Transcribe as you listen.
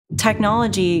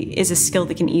Technology is a skill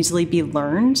that can easily be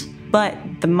learned, but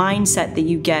the mindset that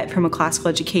you get from a classical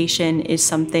education is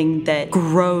something that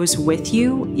grows with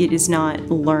you. It is not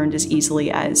learned as easily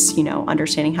as,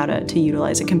 understanding how to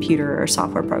utilize a computer or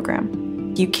software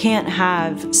program. You can't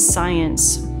have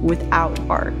science without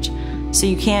art. So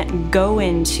you can't go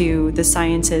into the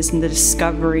sciences and the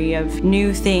discovery of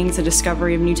new things, the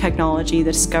discovery of new technology,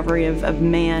 the discovery of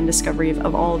man, discovery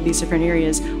of all of these different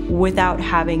areas without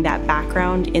having that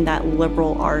background in that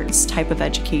liberal arts type of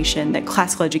education that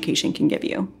classical education can give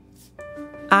you.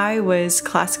 I was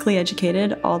classically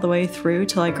educated all the way through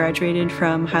till I graduated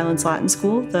from Highlands Latin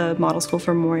School, the model school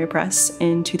for Memoria Press,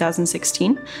 in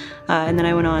 2016. And then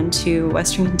I went on to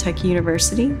Western Kentucky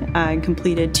University. I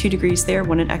completed 2 degrees there,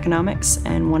 one in economics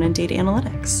and one in data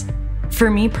analytics. For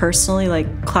me personally,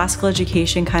 classical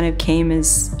education kind of came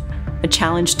as a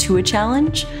challenge to a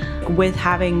challenge. With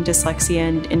having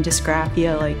dyslexia and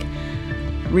dysgraphia,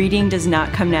 reading does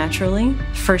not come naturally.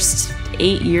 First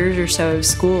 8 years or so of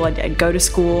school, I'd go to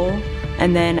school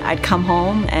and then I'd come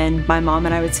home and my mom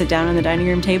and I would sit down on the dining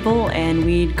room table and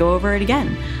we'd go over it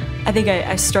again. I think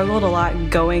I struggled a lot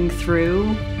going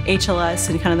through HLS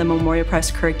and kind of the Memoria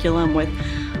Press curriculum with,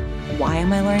 why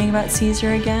am I learning about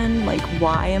Caesar again?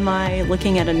 Why am I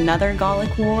looking at another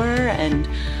Gallic War? And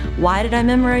why did I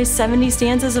memorize 70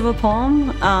 stanzas of a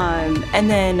poem? And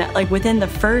then within the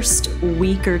first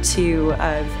week or two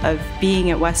of being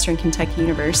at Western Kentucky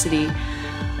University,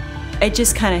 it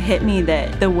just kind of hit me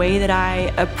that the way that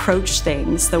I approached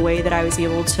things, the way that I was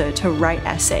able to write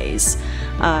essays,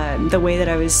 the way that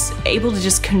I was able to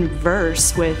just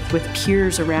converse with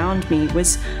peers around me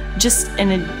was just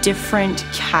in a different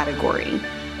category.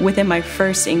 Within my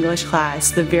first English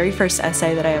class, the very first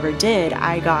essay that I ever did,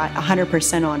 I got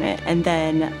 100% on it. And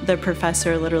then the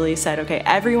professor literally said, okay,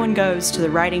 everyone goes to the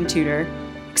writing tutor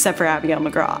except for Abigail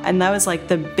McGraw. And that was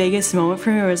the biggest moment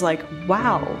for me. It was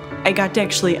wow, I got to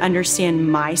actually understand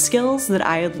my skills that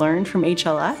I had learned from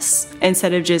HLS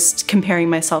instead of just comparing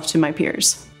myself to my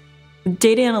peers.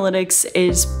 Data analytics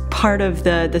is part of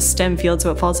the STEM field,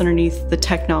 so it falls underneath the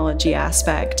technology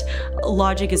aspect.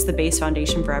 Logic is the base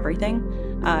foundation for everything.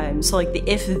 So the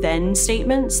if-then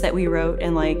statements that we wrote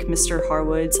in Mr.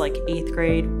 Harwood's 8th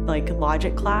grade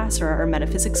logic class or our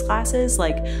metaphysics classes,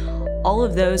 all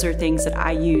of those are things that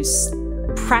I use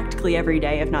practically every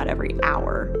day, if not every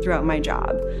hour, throughout my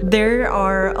job. There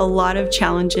are a lot of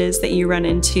challenges that you run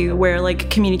into where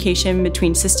communication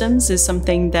between systems is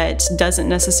something that doesn't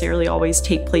necessarily always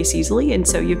take place easily, and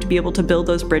so you have to be able to build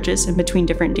those bridges in between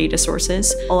different data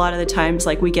sources. A lot of the times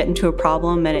we get into a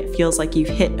problem and it feels like you've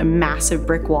hit a massive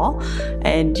brick wall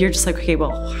and you're just okay,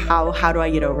 well, how do I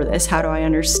get over this? How do I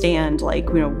understand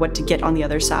what to get on the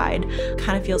other side?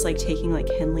 Kind of feels like taking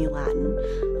Henley Latin.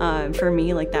 For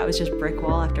me, that was just brick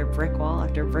wall after brick wall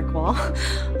after brick wall.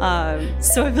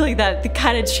 So I feel like that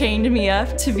kind of trained me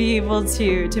up to be able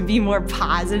to be more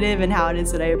positive in how it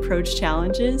is that I approach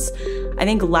challenges. I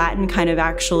think Latin kind of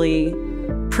actually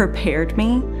prepared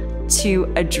me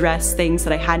to address things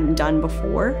that I hadn't done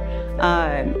before,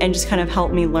 and just kind of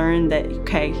helped me learn that,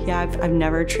 okay, yeah, I've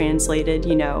never translated,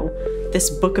 this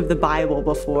book of the Bible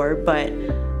before, but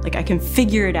I can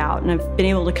figure it out, and I've been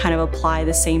able to kind of apply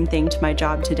the same thing to my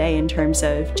job today in terms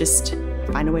of just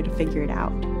find a way to figure it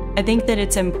out. I think that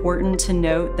it's important to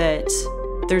note that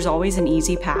there's always an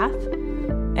easy path,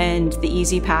 and the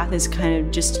easy path is kind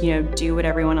of just, do what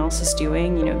everyone else is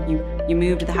doing. You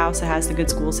move to the house that has the good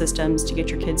school systems to get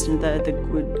your kids into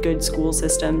the good school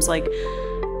systems.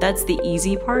 That's the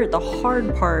easy part. The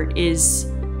hard part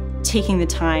is taking the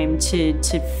time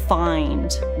to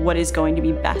find what is going to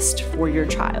be best for your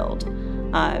child.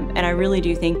 And I really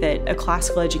do think that a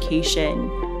classical education,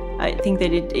 I think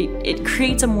that it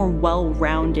creates a more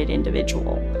well-rounded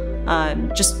individual.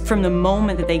 Just from the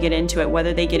moment that they get into it,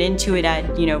 whether they get into it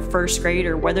at first grade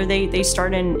or whether they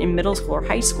start in middle school or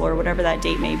high school or whatever that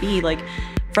date may be,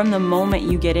 from the moment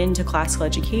you get into classical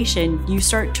education, you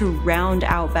start to round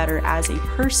out better as a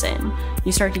person.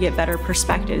 You start to get better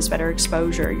perspectives, better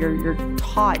exposure. You're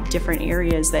taught different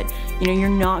areas that you're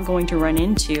not going to run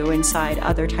into inside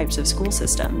other types of school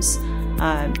systems.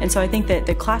 And so I think that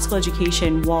the classical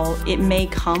education, while it may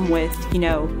come with maybe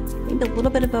a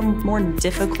little bit of a more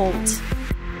difficult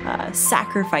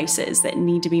sacrifices that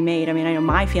need to be made. I mean, I know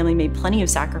my family made plenty of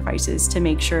sacrifices to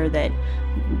make sure that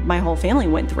my whole family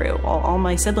went through. All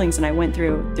my siblings and I went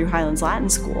through Highlands Latin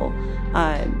School.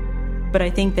 But I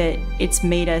think that it's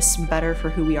made us better for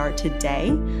who we are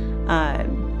today,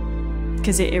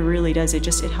 because it really does.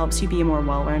 It helps you be a more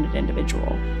well-rounded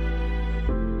individual.